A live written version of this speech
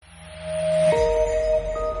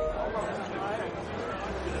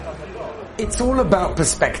It's all about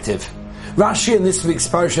perspective. Rashi in this week's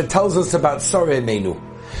Parshas tells us about Sarah Imeinu.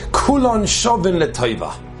 Kulon shovin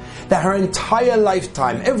letoiva. That her entire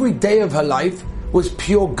lifetime, every day of her life, was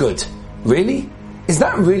pure good. Really? Is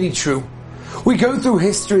that really true? We go through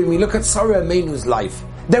history and we look at Sarah Imeinu's life.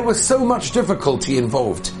 There was so much difficulty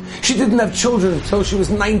involved. She didn't have children until she was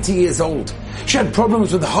 90 years old. She had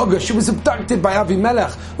problems with Hagar. She was abducted by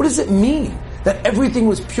Avimelech. What does it mean that everything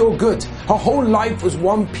was pure good? Her whole life was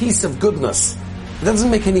one piece of goodness. It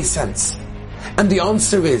doesn't make any sense. And the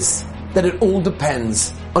answer is that it all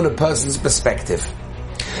depends on a person's perspective.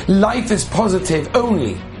 Life is positive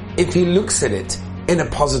only if he looks at it in a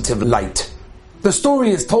positive light. The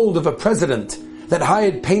story is told of a president that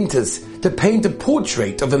hired painters to paint a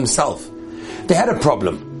portrait of himself. They had a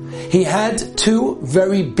problem. He had two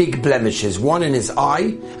very big blemishes, one in his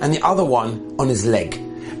eye and the other one on his leg.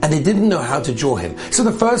 And they didn't know how to draw him. So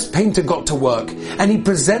the first painter got to work and he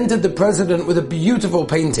presented the president with a beautiful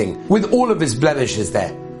painting with all of his blemishes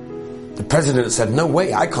there. The president said, "No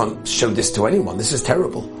way, I can't show this to anyone. This is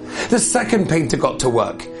terrible." The second painter got to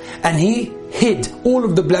work and he hid all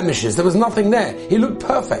of the blemishes. There was nothing there. He looked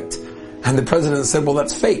perfect. And the president said, "Well,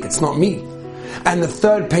 that's fake. It's not me." And the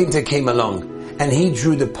third painter came along and he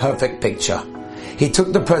drew the perfect picture. He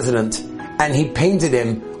took the president and he painted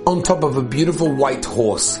him on top of a beautiful white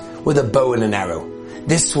horse with a bow and an arrow.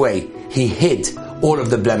 This way, he hid all of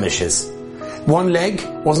the blemishes. One leg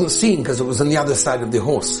wasn't seen because it was on the other side of the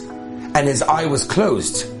horse. And his eye was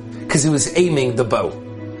closed because he was aiming the bow.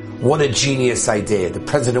 What a genius idea. The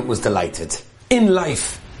president was delighted. In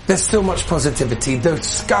life, there's so much positivity. The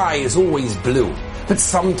sky is always blue, but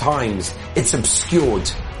sometimes it's obscured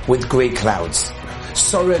with grey clouds.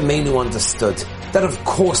 Sarah Imeinu understood that of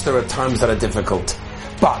course there are times that are difficult,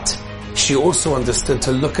 but she also understood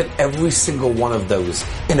to look at every single one of those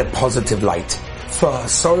in a positive light. For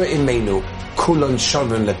Sarah Imeinu, kulon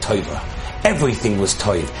shavin letoiva. Everything was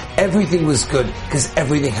toiv. Everything was good because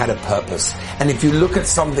everything had a purpose. And if you look at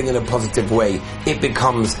something in a positive way, it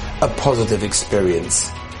becomes a positive experience.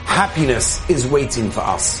 Happiness is waiting for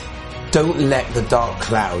us. Don't let the dark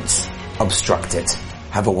clouds obstruct it.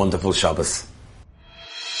 Have a wonderful Shabbos.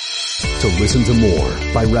 To listen to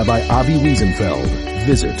more by Rabbi Avi Wiesenfeld,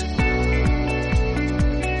 visit